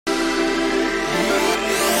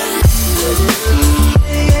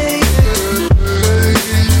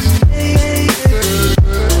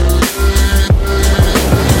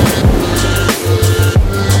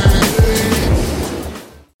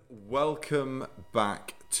Welcome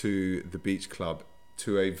back to the Beach Club,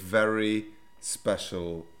 to a very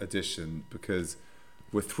special edition, because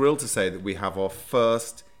we're thrilled to say that we have our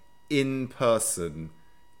first in-person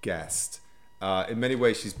guest. In many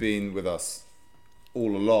ways, she's been with us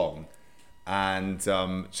all along. And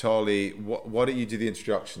Charlie, why don't you do the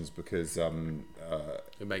introductions? Because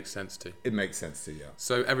it makes sense to. It makes sense to, yeah.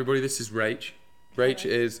 So everybody, this is Rach. Rach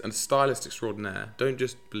is a stylist extraordinaire. Don't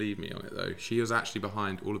just believe me on it though. She is actually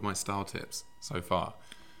behind all of my style tips so far.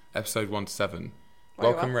 Episode 1 to 7.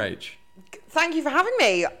 Welcome, Rach. Thank you for having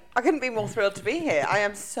me. I couldn't be more thrilled to be here. I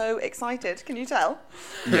am so excited. Can you tell?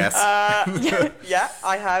 Yes. Yeah,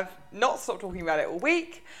 I have not stopped talking about it all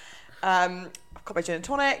week. I've got my gin and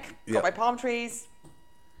tonic, got my palm trees.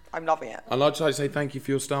 I'm loving it. I'd like to say thank you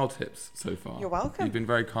for your style tips so far. You're welcome. You've been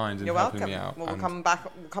very kind in helping me out. We'll come back.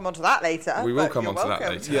 We'll come on to that later. We will come on to that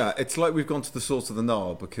later. Yeah, it's like we've gone to the source of the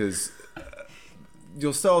Nile, because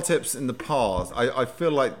your style tips in the past, I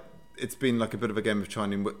feel like it's been like a bit of a game of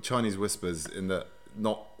Chinese whispers, in that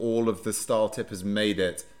not all of the style tip has made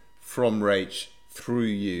it from Rach through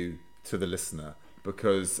you to the listener,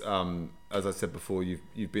 because as I said before,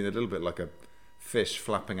 you've been a little bit like a fish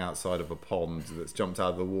flapping outside of a pond that's jumped out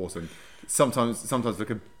of the water, and sometimes look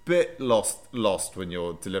a bit lost when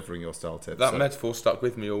you're delivering your style tips. That metaphor stuck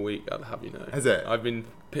with me all week, I'll have you know. Has it? I've been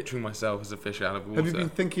picturing myself as a fish out of water. Have you been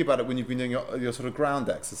thinking about it when you've been doing your sort of ground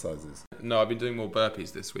exercises? No, I've been doing more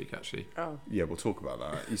burpees this week actually. Oh. Yeah, we'll talk about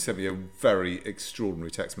that. You sent me a very extraordinary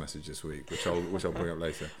text message this week, which I'll bring up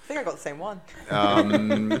later. I think I got the same one.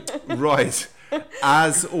 Right.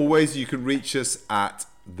 As always, you can reach us at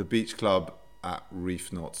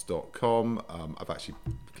thebeachclub@reefknots.com. I've actually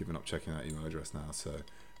given up checking that email address now, so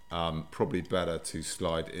probably better to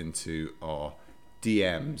slide into our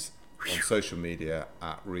DMs on social media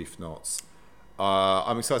at Reef Knots.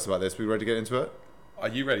 I'm excited about this. We ready to get into it? Are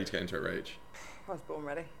you ready to get into it, Rach? I was born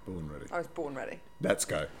ready. I was born ready. Let's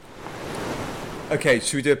go. Okay,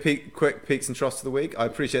 should we do a quick peaks and troughs of the week? I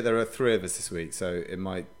appreciate there are 3 of us this week, so it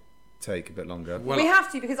might take a bit longer. Well, we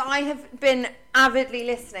have to, because I have been avidly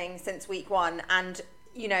listening since week 1, and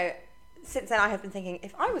since then I have been thinking,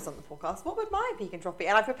 if I was on the podcast, what would my peak and trough be?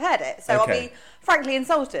 And I've prepared it, so Okay. I'll be frankly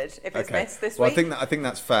insulted if it's missed this week. I think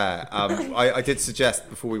that's fair. I did suggest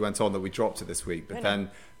before we went on that we dropped it this week, but then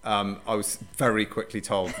I was very quickly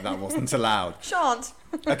told that wasn't allowed. Shan't.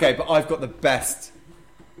 Okay, but I've got the best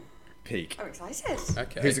peak. I'm excited.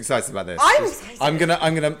 Okay. Who's excited about this? I'm excited. I'm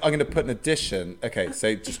gonna put an addition. Okay,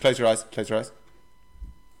 so just close your eyes. Close your eyes.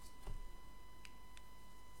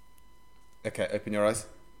 Okay, open your eyes.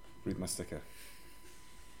 Read my sticker.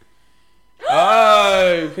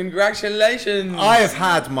 Oh, congratulations! I have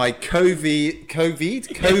had my COVID Le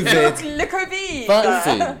Covid.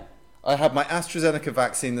 vaccine. I had my AstraZeneca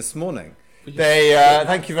vaccine this morning. They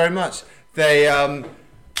thank you very much. They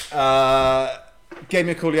gave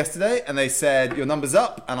me a call yesterday and they said, your number's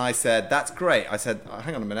up, and I said, that's great. I said,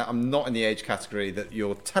 hang on a minute, I'm not in the age category that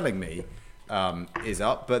you're telling me is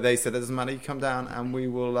up, but they said, that doesn't matter, you come down and we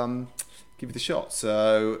will give you the shot.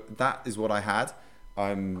 So that is what I had.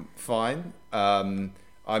 I'm fine. I'm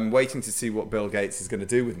waiting to see what Bill Gates is going to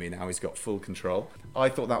do with me now he's got full control. I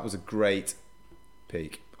thought that was a great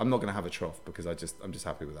peak. I'm not going to have a trough because I'm just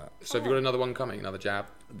happy with that. So have you got another one coming, another jab?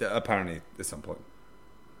 Apparently at some point.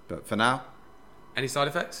 But for now, Any side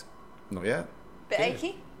effects? not yet. Bit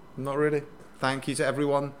achy. Not really. Thank you to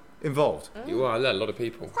everyone involved. Well, a lot of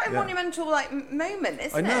people. Quite a monumental moment,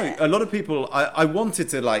 isn't I know. it? A lot of people, I wanted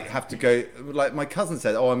to have to go, like my cousin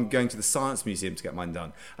said, I'm going to the Science Museum to get mine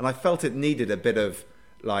done. And I felt it needed a bit of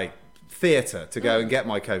theatre to go and get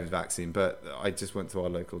my COVID vaccine, but I just went to our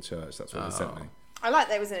local church. That's what they sent me. I like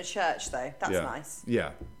that it was in a church though. That's Yeah. nice.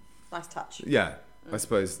 Yeah. Nice touch. Yeah. I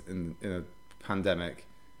suppose in a pandemic,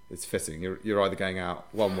 it's fitting. You're either going out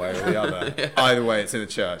one way or the other. Either way, it's in a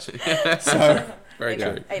church. So Very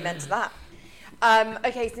Amen. true. Amen to that.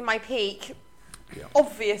 Okay, so my peak,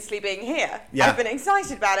 obviously being here. Yeah. I've been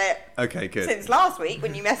excited about it okay, good. since last week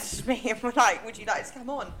when you messaged me and were like, would you like to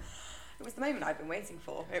come on? It was the moment I've been waiting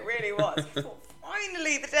for. It really was. I thought,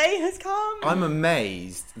 finally, the day has come. I'm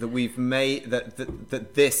amazed that we've made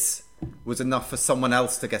that this was enough for someone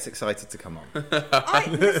else to get excited to come on.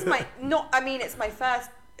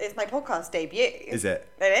 It's my podcast debut. Is it?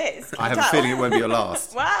 It is. I have a feeling it won't be your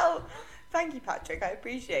last. Well, thank you, Patrick. I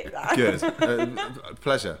appreciate that. Good.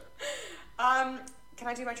 Pleasure. Can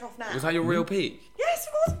I do my trough now? Was that your real peak? Yes,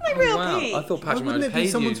 it was my real Wow. peak. I thought Why Patrick wouldn't might it have be paid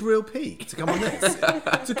someone's you. real peak to come on this?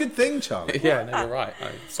 It's a good thing, Charlie. Yeah, no, you're right.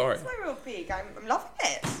 I'm sorry. It's my real peak. I'm loving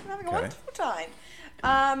it. I'm having a Okay. wonderful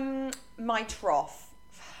time. My trough.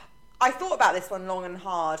 I thought about this one long and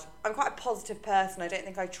hard. I'm quite a positive person. I don't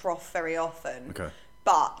think I trough very often. Okay.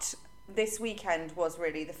 But this weekend was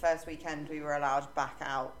really the first weekend we were allowed back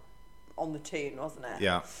out on the Toon, wasn't it?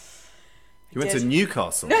 Yeah. You went to Did.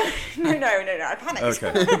 Newcastle. No. I panicked.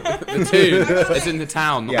 Okay. The Toon. It's in the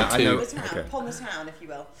town, not Yeah, the I Toon. know. The town, Okay. upon the town, if you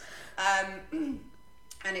will.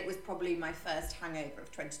 And it was probably my first hangover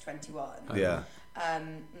of 2021. Yeah.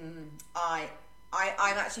 I'm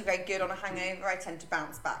actually very good on a hangover. I tend to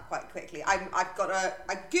bounce back quite quickly. I've got a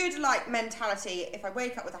good mentality. If I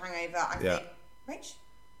wake up with a hangover, I think, Rach,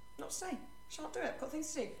 not today. Shan't do it. I've got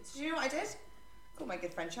things to do. So do you know what I did? Called my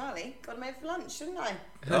good friend Charlie. Got him over for lunch, didn't I?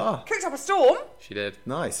 Oh, Cooked up a storm, She did.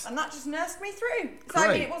 nice. and that just nursed me through. So I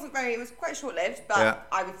Great. mean, it was quite short lived, but Yeah.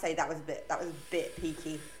 I would say that was a bit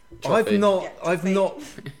peaky. I've Trophy. not Yeah,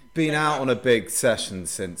 been out on a big session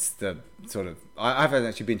since the sort of. I haven't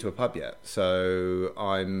actually been to a pub yet, so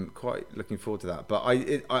I'm quite looking forward to that. But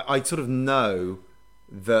I sort of know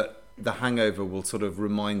that the hangover will sort of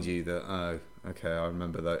remind you that okay, I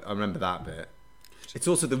remember that bit. It's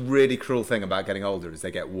also the really cruel thing about getting older is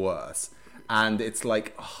they get worse. And it's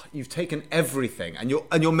like you've taken everything, and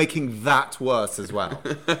you're making that worse as well.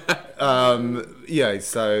 Yeah.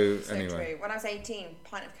 So anyway, True. When I was 18,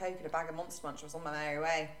 pint of Coke and a bag of Monster Munch was on my merry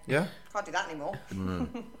way. yeah. Can't do that anymore.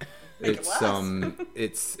 Make it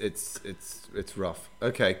It's worse. it's rough.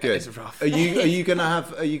 Okay, good. It's rough. Are you gonna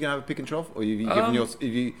have a pick and trough, or have you given have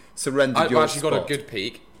you surrendered I've your actually spot? got a good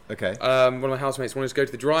peak. Okay. One of my housemates wanted to go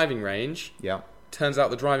to the driving range. Yeah. Turns out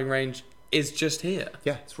the driving range is just here.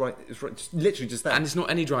 Yeah. It's right. It's right. Just, literally just there. And it's not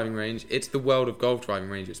any driving range, it's the World of Golf driving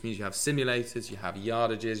range, which means you have simulators, you have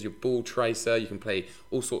yardages, your ball tracer, you can play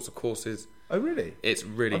all sorts of courses. Oh really? It's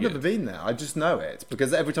really I've good. never been there. I just know it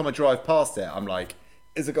because every time I drive past it, I'm like,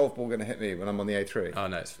 is a golf ball going to hit me when I'm on the A3? Oh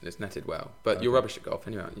no, it's netted well. But you're rubbish at golf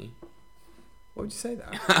anyway, aren't you? Why would you say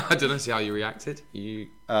that? I don't know, see how you reacted.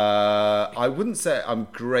 I wouldn't say I'm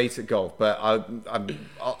great at golf, but I'll You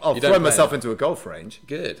don't throw play myself it? into a golf range.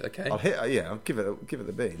 Good, okay. I'll hit. I'll give it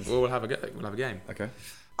the beans. Well, we'll have a game. Okay.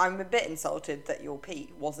 I'm a bit insulted that your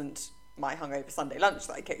peak wasn't my hungover Sunday lunch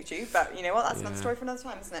that I cooked you, but you know what? That's another story for another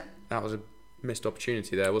time, isn't it? That was a missed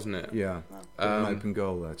opportunity there, wasn't it? Yeah. An open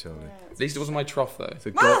goal there, Charlie. At least it wasn't my trough though.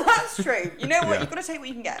 So Well, that's true. You know what? Yeah. You've got to take what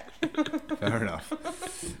you can get. fair enough.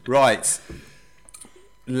 Right.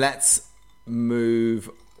 Let's move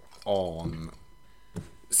on.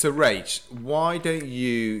 So, Rach, why don't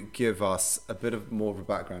you give us a bit of more of a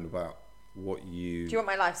background about what you... Do you want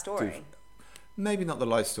my life story? Maybe not the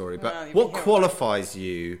life story, but No, you've what been here. qualifies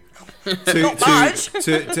you Not much.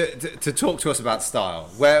 to talk to us about style?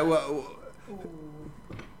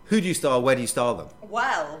 Who do you style? Where do you style them?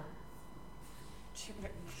 Well,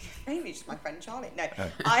 maybe just my friend Charlie. No,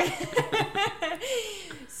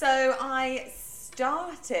 So I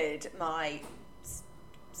started my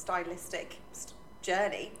stylistic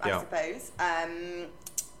journey, I Yeah. suppose,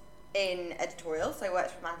 in editorial. So I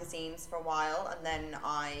worked for magazines for a while, and then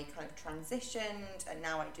I kind of transitioned, and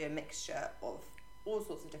now I do a mixture of all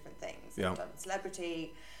sorts of different things. Yeah. I've done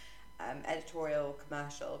celebrity, editorial,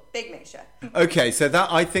 commercial, big mixture. Okay, so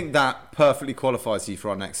I think that perfectly qualifies you for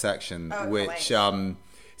our next section, Oh, I can't which wait.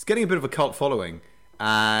 is getting a bit of a cult following,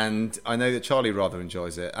 and I know that Charlie rather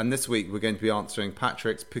enjoys it. And this week we're going to be answering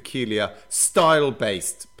Patrick's peculiar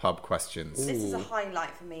style-based pub questions. This is a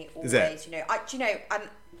highlight for me always. Is it? And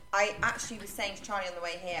I actually was saying to Charlie on the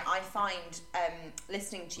way here, I find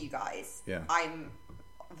listening to you guys, Yeah. I'm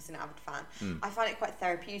obviously an avid fan. I find it quite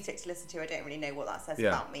therapeutic to listen to. I don't really know what that says Yeah.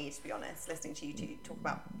 about me, to be honest, listening to you two talk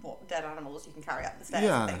about what dead animals you can carry up the stairs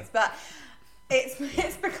Yeah. and things. But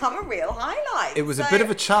it's become a real highlight. It was a bit of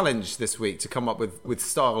a challenge this week to come up with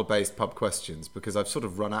style-based pub questions because I've sort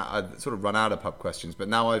of run out of pub questions, but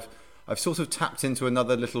now I've sort of tapped into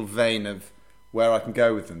another little vein of where I can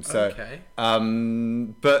go with them. So, Okay.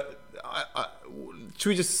 But should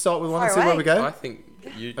we just start with one and Fire see where away. we go? I think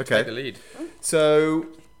you Okay. take the lead. So,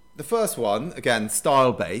 the first one, again,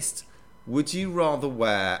 style-based. Would you rather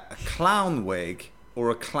wear a clown wig or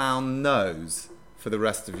a clown nose for the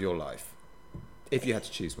rest of your life? If you had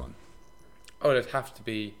to choose one. Oh, it'd have to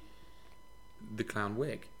be the clown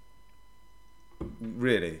wig.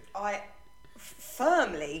 Really? I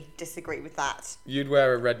firmly disagree with that. You'd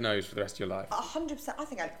wear a red nose for the rest of your life. 100%. I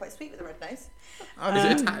think I'd be quite sweet with a red nose. Is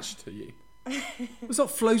it attached to you? It's not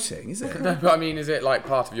floating, is it? No, but I mean, is it like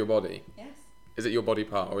part of your body? Yes. Is it your body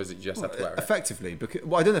part, or is it you just have to wear it? Effectively, because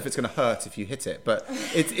I don't know if it's going to hurt if you hit it, but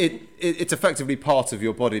it's effectively part of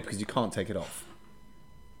your body because you can't take it off.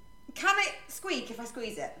 Can it squeak if I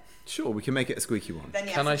squeeze it? Sure, we can make it a squeaky one. Then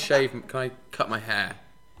yes, Can I shave? Can I cut my hair?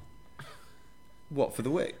 What, for the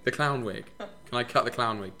wig? The clown wig. Can I cut the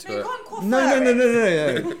clown wig No, you to can't coiffure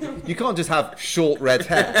No. You can't just have short red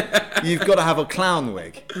hair. You've got to have a clown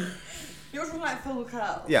wig. You're talking like full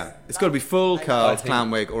curls. Yeah, it's got to be full Okay. curls,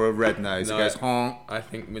 clown wig, or a red nose. No. It goes honk. I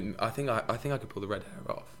think I could pull the red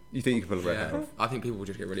hair off. You think you can pull a red hair off? I think people would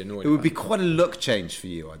just get really annoyed. It would by be quite a look change for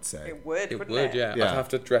you, I'd say. It would, It wouldn't would, it? yeah. Yeah. I'd have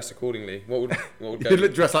to dress accordingly. What would go? You'd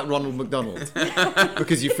look dressed like Ronald McDonald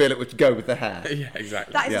because you feel it would go with the hair. Yeah,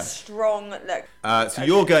 exactly. That is Yeah. a strong look. So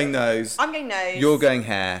you're going nose. I'm going nose. You're going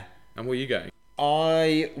hair. And where are you going?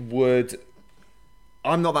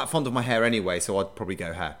 I'm not that fond of my hair anyway, so I'd probably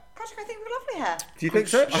go hair. Patrick, I think we've got lovely hair. Do you think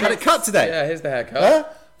so? I had it cut today. Yeah, here's the haircut. Huh?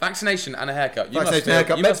 Vaccination and a haircut. You Vaccination and must haircut.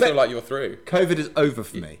 feel, you must But- feel like you're through. COVID is over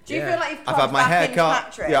for me. Do you Yeah. feel like you've I've plugged had my back hair in cut.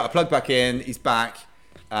 Patrick? Yeah, I plugged back in. He's back,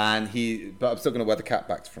 but I'm still going to wear the cap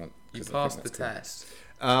back to front. You 'cause I passed think the that's test.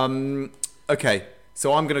 cool. Okay,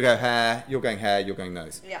 so I'm going to go hair. You're going hair. You're going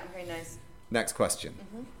nose. Yeah, I'm going nose. Next question.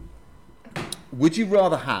 Would you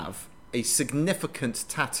rather have a significant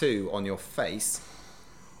tattoo on your face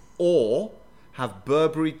or have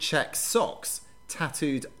Burberry check socks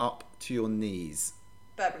tattooed up to your knees?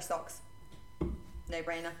 Burberry socks. No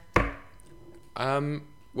brainer.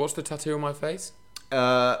 What's the tattoo on my face?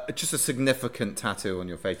 Just a significant tattoo on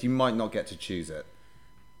your face. You might not get to choose it.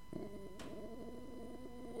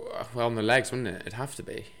 Well, on the legs, wouldn't it? It'd have to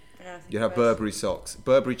be. Yeah, I think You it have would. Burberry socks.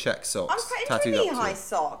 Burberry check socks I'm quite tattooed into a up to knee-high you.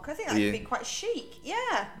 sock. I think that Are could you? be quite chic. Yeah.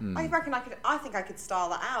 I reckon I think I could style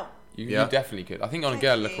that out. You Yeah. definitely could. I think on a Thank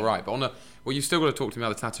girl, it look you. alright. But on a... Well, you've still got to talk to me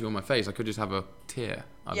about the tattoo on my face. I could just have a tear.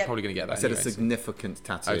 I'm Yeah. probably going to get that I said anyway, a significant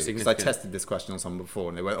tattoo because I significant. tested this question on someone before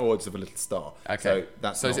and they went, "Oh, I just have a little star." Okay. So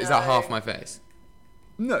that's So not, is that half No. my face?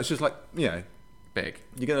 no. It's just like Big.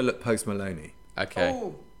 you're gonna look Post Maloney. Okay.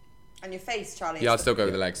 Oh. And your face, Charlie. Yeah, I'd It's still go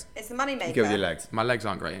with the legs. the money maker. You go with your legs. My legs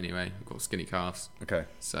aren't great anyway. I've got skinny calves. Okay.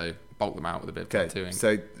 So bulk them out with a bit of Okay. tattooing.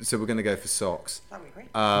 So we're gonna go for socks. That'd be great.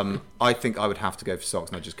 I think I would have to go for socks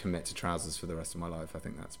and I'd just commit to trousers for the rest of my life. I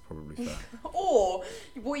think that's probably fair. Or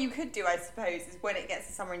what you could do, I suppose, is when it gets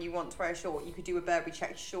to summer and you want to wear a short, you could do a Burberry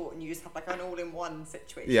check short and you just have like an all-in-one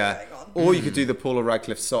situation Yeah. going on. Or you could do the Paula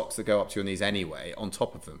Radcliffe socks that go up to your knees anyway on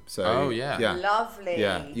top of them. So Oh, yeah. Yeah. Lovely.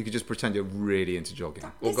 Yeah. You could just pretend you're really into jogging.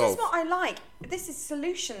 Or This golf. is what I like. This is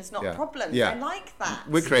solutions, not Yeah. problems. Yeah. I like that.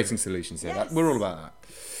 We're creating solutions here. Yes. We're all about that.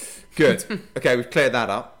 Good. Okay, we've cleared that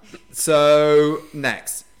up. So,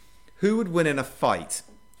 next. Who would win in a fight?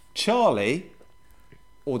 Charlie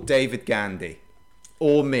or David Gandy?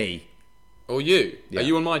 Or me? Or you? Yeah. Are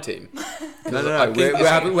you on my team? No. I We're think-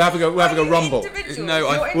 having a rumble. Individuals. No,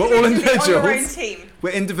 You're we're all individually on your own individuals. team.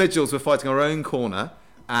 We're individuals. We're fighting our own corner,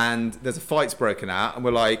 and there's a fight's broken out, and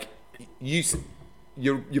we're like,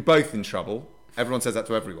 you're both in trouble. Everyone says that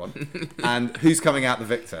to everyone. And who's coming out the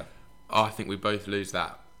victor? Oh, I think we both lose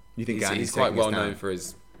that. You think He's Gandy's quite taking well us down? known for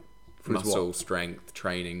his For his muscle what? strength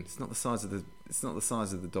training. It's not the size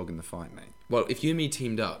of the dog in the fight, mate. Well, if you and me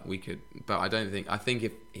teamed up, we could. But I don't think. I think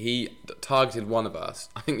if he targeted one of us,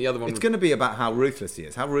 I think the other one. It's would, going to be about how ruthless he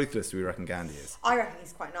is. How ruthless do we reckon Gandy is? I reckon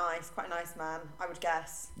he's quite a nice man, I would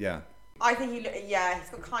guess. Yeah. I think he's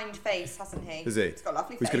got a kind face, hasn't he? Is he? He's got a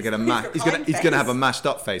lovely He's face. going to get He's got he's kind going to have a face. mashed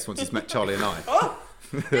up face once he's met Charlie and I. Oh!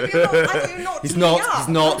 Maybe you're not, I thought you were not He's teaming not. up. He's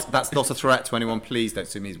not. That's not a threat to anyone. Please don't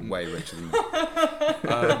sue me. He's way richer than me.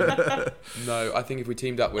 no, I think if we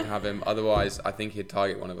teamed up, we'd have him. Otherwise, I think he'd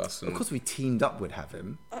target one of us. And, Of course, we teamed up would have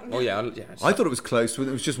him. oh yeah, yeah. I thought it was close when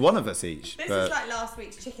it was just one of us each. This but is like last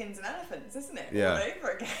week's chickens and elephants, isn't it? Yeah. All over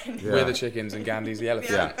again. Yeah. We're the chickens and Gandy's the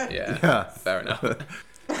elephant. Yeah. Yeah. Fair enough.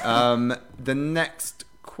 The next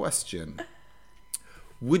question: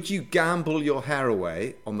 would you gamble your hair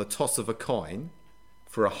away on the toss of a coin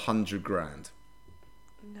for 100 grand?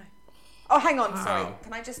 No. Oh, hang on, sorry. Wow.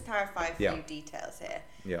 Can I just clarify a few Yeah. details here?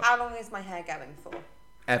 Yeah. How long is my hair going for?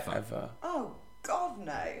 Ever. Ever. Oh, God,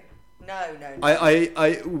 no. No.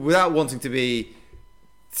 I without wanting to be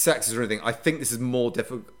sexist or anything, I think this is more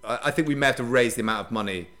difficult. I think we may have to raise the amount of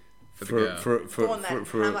money the girl. Go on then.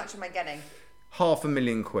 How much am I getting?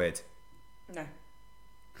 £500,000. No.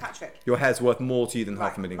 Patrick. Your hair's worth more to you than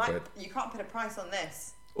Right, £500,000. You can't put a price on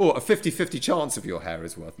this. Or a 50-50 chance of your hair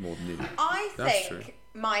is worth more than you. I That's think true.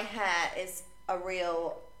 my hair is a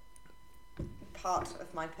real part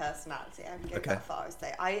of my personality. I would go Okay. that far as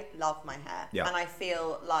say I love my hair, Yeah. and I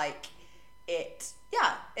feel like it's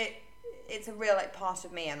a real like part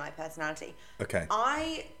of me and my personality. Okay.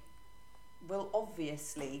 I will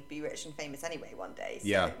obviously be rich and famous anyway one day. So,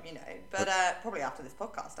 Yeah. you know, but probably after this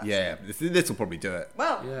podcast. Actually. Yeah, this will probably do it.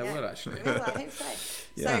 Well, Yeah, it will actually. Well, I hope so.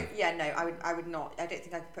 Yeah. So yeah, no, I would not. I don't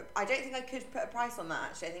think I could put a price on that.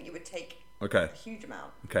 Actually, I think it would take Okay. a huge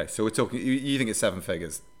amount. Okay, so we're talking. You think it's 7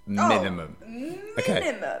 figures minimum? Oh, minimum.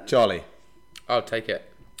 Okay, Charlie, I'll take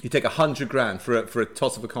it. you take 100 grand for a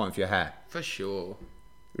toss of a coin for your hair. For sure.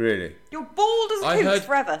 Really? You're bald as a coot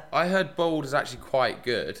forever. I heard bald is actually quite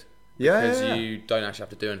good. Yeah. Because yeah. you don't actually have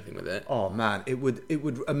to do anything with it. Oh man, it would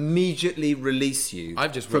immediately release you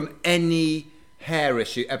I've just from any hair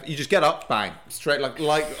issue. You just get up, bang, straight like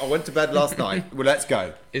I went to bed last night. Well, let's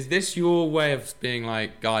go. Is this your way of being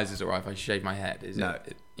like, guys, is it alright if I shave my head? Is No,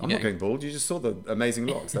 it? I'm not going bald. You just saw the amazing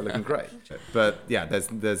locks. They're looking great. But yeah,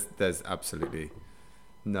 there's absolutely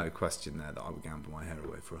no question there that I would gamble my hair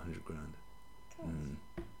away for 100 grand.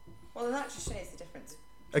 Well, then that just shows the difference.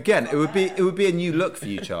 Again, it would be a new look for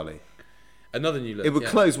you, Charlie. Another new look. It would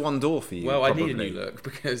close one door for you. Well, probably. I need a new look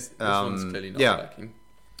because this one's clearly not working.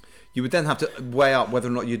 You would then have to weigh up whether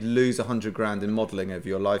or not you'd lose 100 grand in modelling over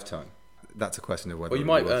your lifetime. That's a question of whether. Well, you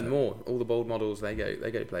might earn more. All the bald models, they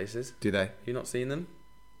go places. Do they? You not seen them?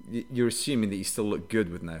 You're assuming that you still look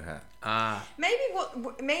good with no hair. Ah.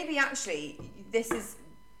 Maybe actually this is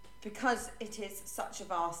because it is such a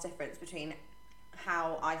vast difference between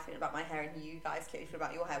how I feel about my hair and you guys clearly feel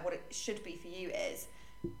about your hair. What it should be for you is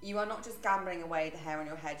you are not just gambling away the hair on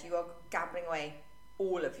your head, you are gambling away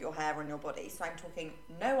all of your hair on your body. So I'm talking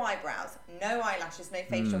no eyebrows, no eyelashes, no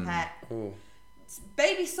facial hair. Oh. It's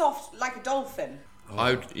baby soft like a dolphin.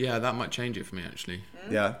 That might change it for me actually.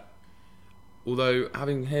 Yeah. Although,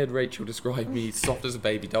 having heard Rachel describe me soft as a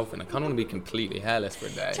baby dolphin, I kind of want to be completely hairless for a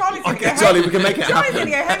day. Charlie's gonna go home. Charlie, we can make it Charlie's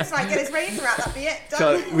happen. gonna go home tonight, get his razor out, that'd be it. Done.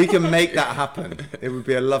 Charlie, we can make that happen. It would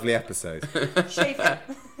be a lovely episode. Shave it.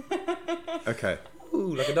 Okay.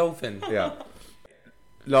 Ooh, like a dolphin. Yeah.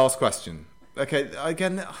 Last question. Okay.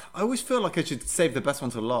 Again, I always feel like I should save the best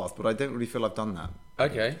one to last, but I don't really feel I've done that.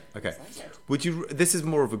 Okay. Okay. Would you? This is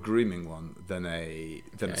more of a grooming one than a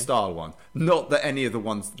style one. Not that any of the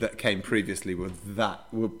ones that came previously were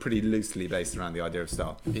pretty loosely based around the idea of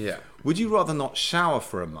style. Yeah. Would you rather not shower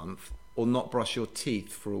for a month or not brush your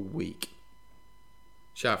teeth for a week?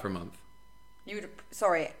 Shower for a month.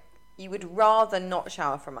 You would rather not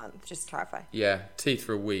shower for a month, just to clarify. Yeah, teeth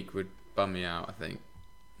for a week would bum me out, I think.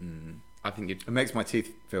 I think It makes my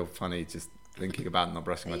teeth feel funny just thinking about not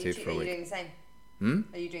brushing my teeth for a Are you week. doing the same?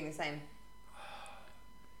 Are you doing the same?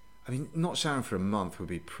 I mean, not showering for a month would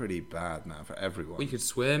be pretty bad now for everyone. Well, you could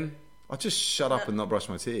swim. I'll just shut up and not brush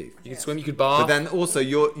my teeth. You could swim, you could bath. But then also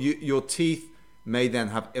your teeth may then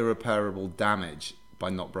have irreparable damage by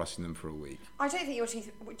not brushing them for a week. I don't think your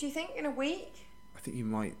teeth... Do you think in a week? I think you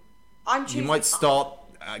might... I'm choosing... You might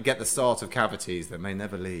get the start of cavities that may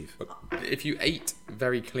never leave. If you ate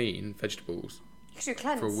very clean vegetables You could do a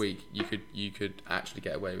cleanse. for a week, you could actually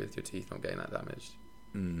get away with your teeth not getting that damaged.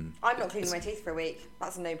 I'm not cleaning my teeth for a week.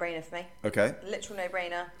 That's a no-brainer for me. Okay. Literal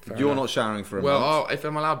no-brainer. You're not showering for a month. Well, if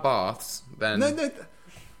I'm allowed baths, then... No.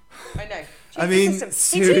 I know. I mean, He cheats the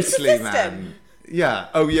seriously, system. man. Yeah.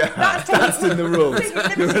 Oh, yeah. That's That's in the rules.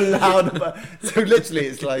 taking You're liberty. allowed. So literally,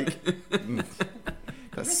 it's like.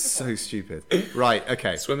 That's so stupid. Right.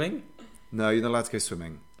 Okay. Swimming? No, you're not allowed to go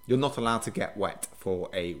swimming. You're not allowed to get wet for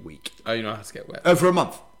a week. Oh, you know how to get wet. Oh, for a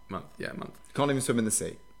month. Month, yeah, a month. You can't even swim in the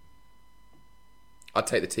sea. I'd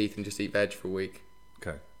take the teeth and just eat veg for a week.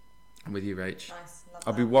 Okay. I'm with you, Rach. Nice. Love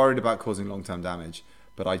I'd that. be worried about causing long-term damage,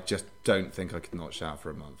 but I just don't think I could not shower for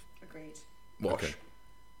a month. Agreed. Wash. Okay.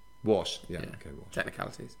 Wash. Yeah. Yeah. Okay. Wash.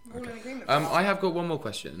 Technicalities. All in agreement. I have got one more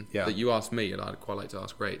question Yeah. that you asked me, and I'd quite like to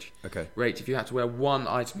ask Rach. Okay. Rach, if you had to wear one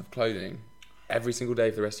item of clothing every single day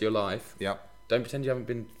for the rest of your life, Yep. don't pretend you haven't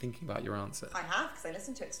been thinking about your answer. I have, because I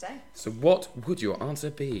listened to it today. So what would your answer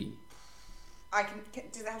be?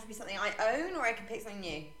 Does it have to be something I own, or I can pick something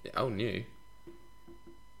new? Yeah, oh, new.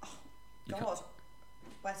 You God.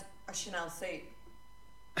 Where's a Chanel suit?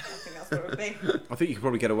 I think that's what it would be. I think you could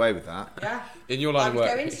probably get away with that. Yeah. In your I line of would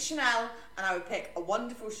work. go into Chanel and I would pick a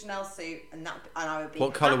wonderful Chanel suit, and I would be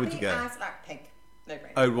What colour would you happy go? as like pink. No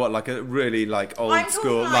brainer. Oh, what? Like a really like old I'm talking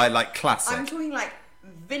school, like classic. I'm talking like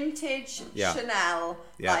vintage Yeah. Chanel,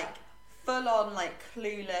 Yeah. like full on like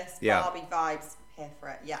clueless Yeah. Barbie vibes. Here for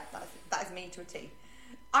it. Yeah, that is me to a T.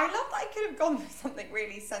 I love that I could have gone for something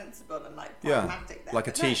really sensible and like Yeah, pragmatic there. like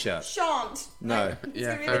a But no, t-shirt. Shan't. No. It's Yeah,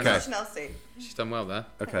 gonna be fair a enough. Chanel suit. She's done well there.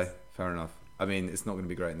 Okay, fair enough. I mean, it's not going to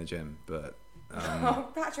be great in the gym, but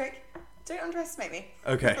Oh, Patrick. Don't underestimate me.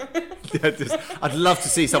 Okay. I'd love to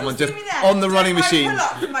see someone You'll just see me there. on the running Don't machine. Pull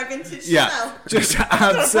up from my vintage Yeah, Chanel. just Pull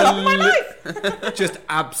up my absolutely, life. just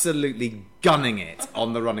absolutely gunning it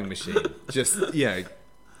on the running machine. Just like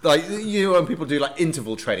when people do like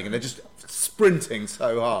interval training and they're just sprinting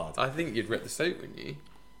so hard. I think you'd rip the suit, wouldn't you?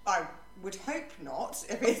 I would hope not.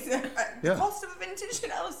 If it's the cost of a vintage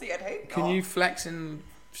Chanel suit, I'd hope not. Can you flex in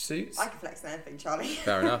suits? I can flex in anything, Charlie.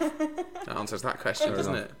 Fair enough. That answers that question,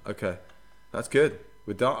 doesn't it? Okay, that's good.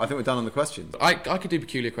 We're done. I think we're done on the questions. I could do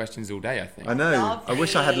peculiar questions all day, I think. I know. Lovely. I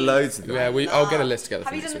wish I had loads of them. Yeah, I'll get a list together Have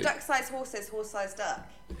for you next done the week. duck-sized horses, horse-sized duck?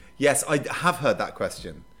 Yes, I have heard that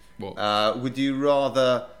question. What? Would you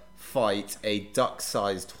rather fight a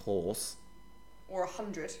duck-sized horse Or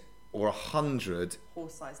 100 or 100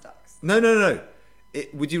 horse-sized ducks? No.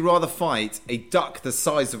 Would you rather fight a duck the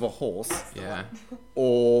size of a horse Yeah.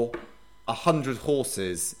 or 100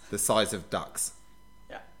 horses the size of ducks?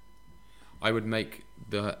 Yeah. I would make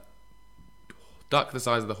the duck the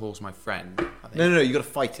size of the horse my friend, I think. No, you got to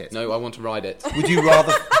fight it. No, I want to ride it. Would you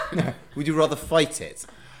rather? Would you rather fight it?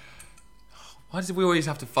 Why do we always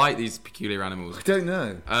have to fight these peculiar animals? I don't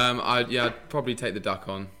know. I'd probably take the duck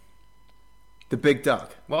on. The big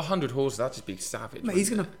duck. Well, 100 horses, that'd just be savage. Mate, he's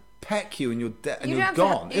wouldn't gonna peck you and you're dead and You you're don't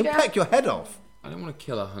have to- gone. you He'll don't peck your head off. it? I don't want to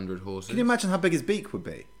kill 100 horses. Can you imagine how big his beak would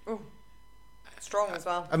be? Strong as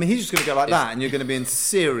well. I mean, he's just gonna go like that, and you're gonna be in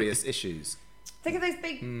serious issues. Think of those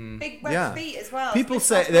big webbed Yeah. feet as well. People Big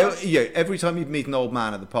say, sausage. every time you meet an old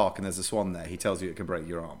man at the park and there's a swan there, he tells you it can break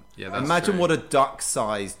your arm. Yeah, that's Imagine true. what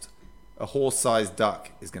a horse-sized duck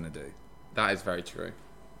is going to do. That is very true.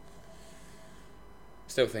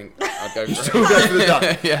 Still think I'd go for Still it. go for the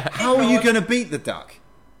duck. Yeah. How are you going to beat the duck?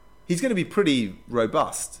 He's going to be pretty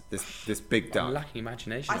robust, this big I'm duck. lacking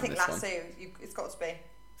imagination I on think this lasso. one. It's got to be.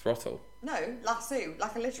 Throttle. No, lasso.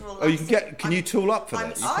 Like a literal lasso. Oh, you can get. Can you tool up for I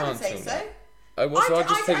this? would can't say tool so. that. Oh, what, so I'll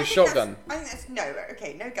just take a think shotgun. I think that's no.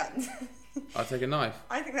 Okay, no guns. I'll take a knife.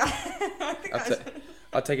 I think that. I think I'll, that's.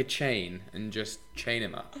 I'll take a chain and just chain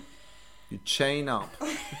him up. You chain up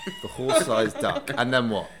the horse-sized duck, and then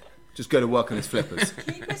what? Just go to work on his flippers.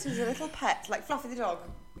 Keep it as a little pet, like Fluffy the dog.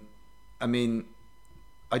 I mean,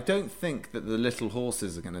 I don't think that the little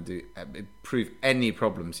horses are going to prove any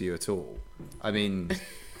problem to you at all. I mean,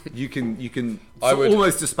 you can I would-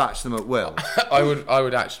 almost dispatch them at will. I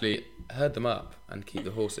would actually herd them up and keep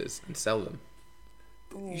the horses and sell them.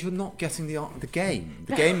 You're not getting the game.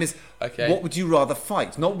 The game is Okay. what would you rather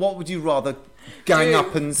fight, not what would you rather gang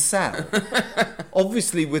up and sell.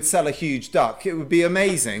 Obviously, we'd sell a huge duck. It would be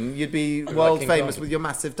amazing. You'd be world King famous Kong. with your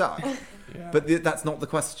massive duck. Yeah. But that's not the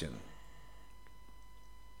question.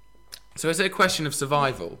 So is it a question of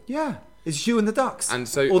survival? Yeah, it's you and the ducks, And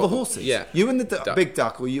so- or the horses. yeah. You and the Duck. big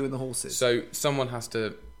duck, or you and the horses. So someone has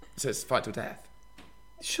to. So it's fight to death.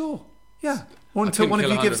 Sure. Yeah. Or I until couldn't one of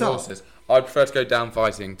kill you gives 100 up. horses. I'd prefer to go down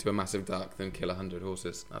fighting to a massive duck than kill 100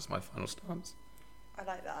 horses. That's my final stance. I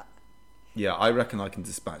like that. Yeah, I reckon I can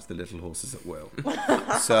dispatch the little horses at will.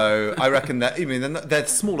 So I reckon that. I mean, they're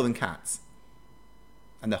smaller than cats,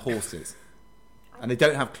 and they're horses, and they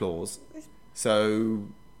don't have claws. So,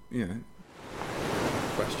 you know.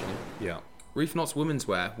 Question. Yeah. Reef Knots women's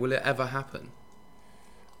wear. Will it ever happen?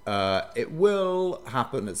 It will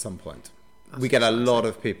happen at some point. We get a lot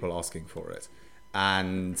of people asking for it,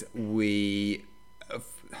 and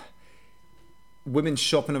women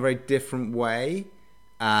shop in a very different way,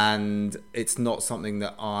 and it's not something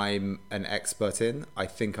that I'm an expert in. I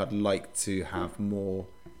think I'd like to have more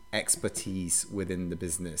expertise within the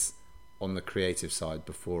business on the creative side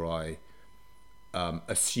before I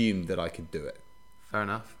assumed that I could do it. Fair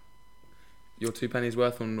enough. Your 2 pennies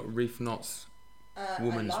worth on Reef Knots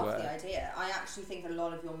women's I love wear. the idea. I actually think a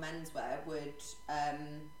lot of your menswear would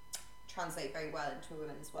translate very well into a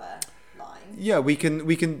women's wear line. Yeah, we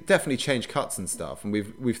can definitely change cuts and stuff, and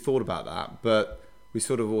we've thought about that, but we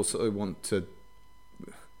sort of also want to.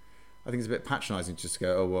 I think it's a bit patronising just to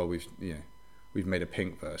go, oh well, we've made a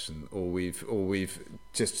pink version, or we've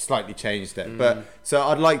just slightly changed it. But so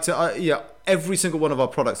I'd like to, every single one of our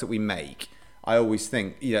products that we make, I always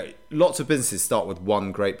think, lots of businesses start with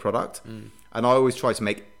one great product, and I always try to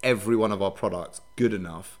make every one of our products good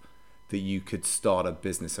enough that you could start a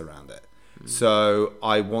business around it. So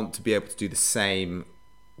I want to be able to do the same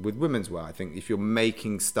with women's wear. I think if you're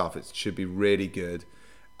making stuff, it should be really good,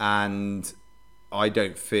 and I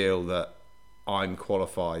don't feel that I'm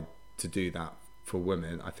qualified to do that for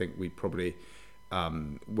women. I think we probably,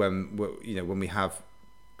 when we have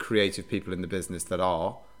creative people in the business that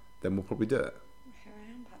are, then we'll probably do it. Here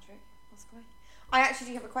I am, Patrick. What's going on? I actually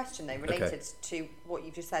do have a question though related to what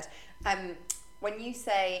you've just said. When you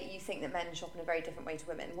say you think that men shop in a very different way to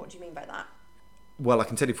women, what do you mean by that? Well, I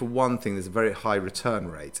can tell you for one thing, there's a very high return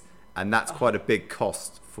rate, and that's quite a big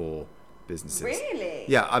cost for businesses. Really?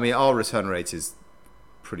 Yeah, I mean, our return rate is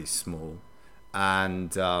pretty small,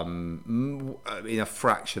 and I mean, a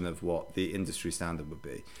fraction of what the industry standard would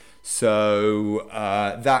be. So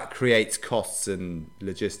that creates costs and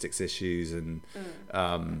logistics issues and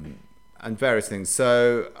various things.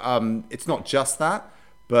 So it's not just that,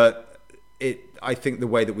 but I think the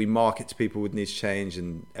way that we market to people would need to change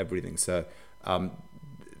and everything. So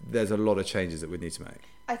there's a lot of changes that we need to make.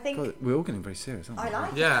 I think God, we're all getting very serious, aren't we? I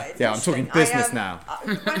like Yeah. it. It's Yeah, I'm talking interesting. business now.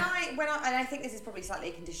 And I think this is probably slightly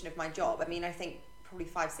a condition of my job. I mean, I think probably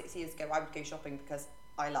 5-6 years ago, I would go shopping because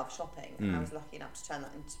I love shopping, and I was lucky enough to turn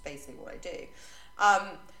that into basically what I do.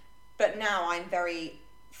 But now I'm very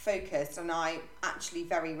focused, and I actually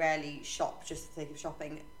very rarely shop just for the sake of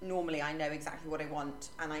shopping. Normally, I know exactly what I want,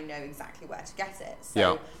 and I know exactly where to get it. So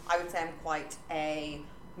Yeah. I would say I'm quite a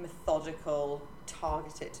methodical,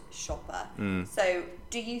 targeted shopper. So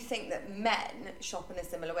do you think that men shop in a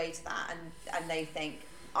similar way to that, and they think,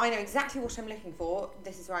 I know exactly what I'm looking for,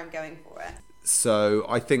 this is where I'm going for it? So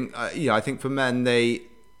I think, I think for men,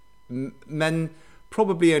 men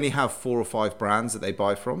probably only have 4 or 5 brands that they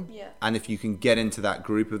buy from. Yeah. And if you can get into that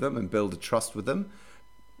group of them and build a trust with them,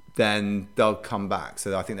 then they'll come back.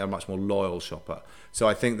 So I think they're a much more loyal shopper. So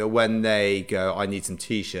I think that when they go, I need some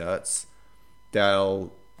t-shirts,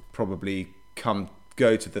 they'll probably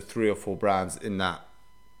go to the 3 or 4 brands in that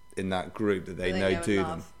group that they know do and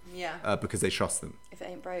them. love. Yeah. Because they trust them. If it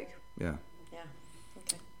ain't broke. Yeah. Yeah.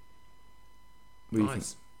 Okay. What do you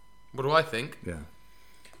Nice. What do I think? think? Yeah.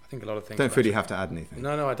 I think a lot of things. Don't about feel you have to add anything.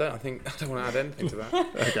 No, I don't. I don't want to add anything to that.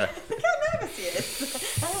 Okay. Look how nervous he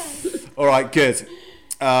is. All right, good.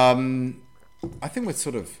 I think we're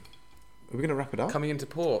sort of... Are we going to wrap it up? Coming into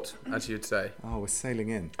port, as you'd say. Oh, we're sailing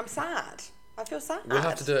in. I'm sad. I feel sad. We'll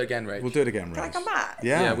have to do it again, Rach. We'll do it again, Can I Rach. come back?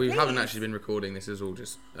 Yeah. Yeah, we Please. haven't actually been recording. This is all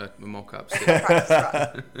just a mock-up. Practice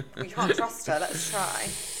run. We can't trust her. Let's try.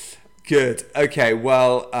 Good. Okay,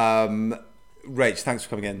 well, Rach, thanks for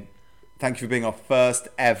coming in. Thank you for being our first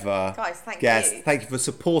ever Guys, thank guest. you. Thank you for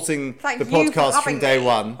supporting Thank the you for podcast having from day me.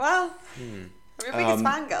 one. Well, I'm your biggest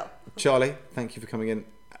fangirl. Charlie, thank you for coming in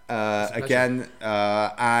again.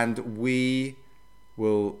 And we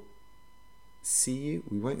will see you.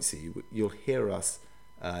 We won't see you. You'll hear us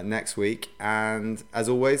next week. And as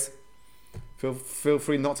always, feel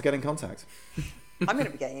free not to get in contact. I'm going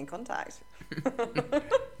to be getting in contact. You're gonna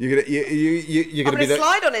I'm gonna going be to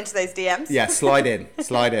slide on into those DMs. Yeah, slide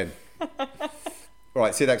in. All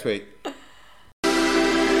right, see you next week.